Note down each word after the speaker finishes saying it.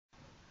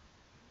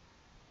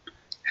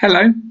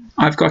Hello,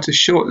 I've got a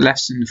short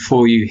lesson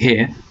for you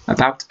here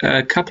about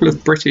a couple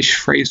of British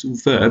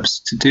phrasal verbs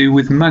to do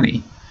with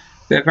money.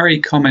 They're very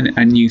common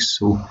and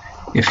useful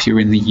if you're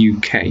in the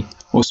UK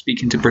or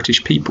speaking to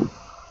British people.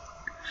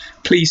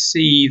 Please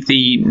see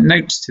the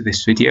notes to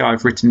this video.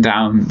 I've written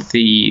down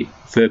the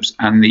verbs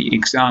and the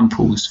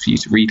examples for you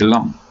to read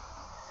along.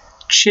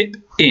 Chip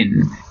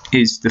in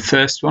is the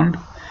first one.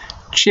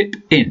 Chip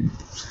in.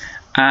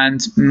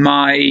 And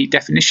my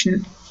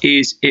definition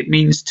is it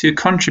means to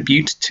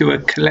contribute to a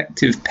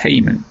collective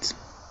payment.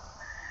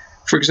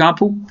 For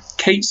example,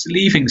 Kate's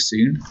leaving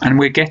soon and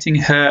we're getting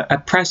her a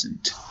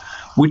present.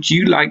 Would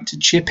you like to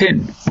chip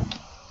in?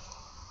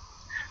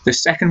 The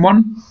second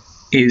one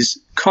is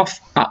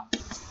cough up.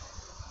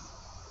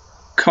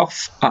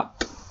 Cough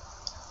up,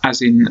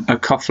 as in a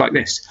cough like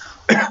this.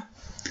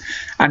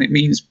 And it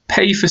means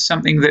pay for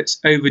something that's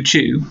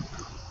overdue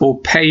or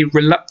pay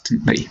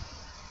reluctantly.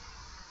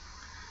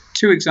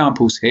 Two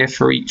examples here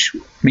for each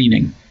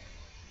meaning.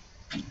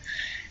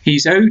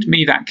 He's owed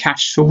me that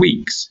cash for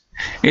weeks.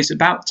 It's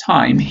about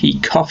time he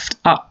coughed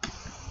up.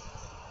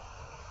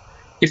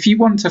 If you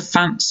want a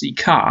fancy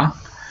car,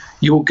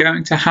 you're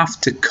going to have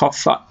to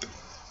cough up.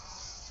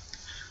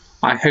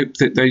 I hope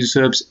that those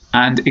verbs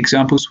and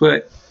examples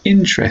were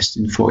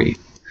interesting for you.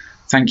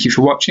 Thank you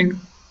for watching.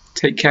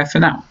 Take care for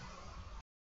now.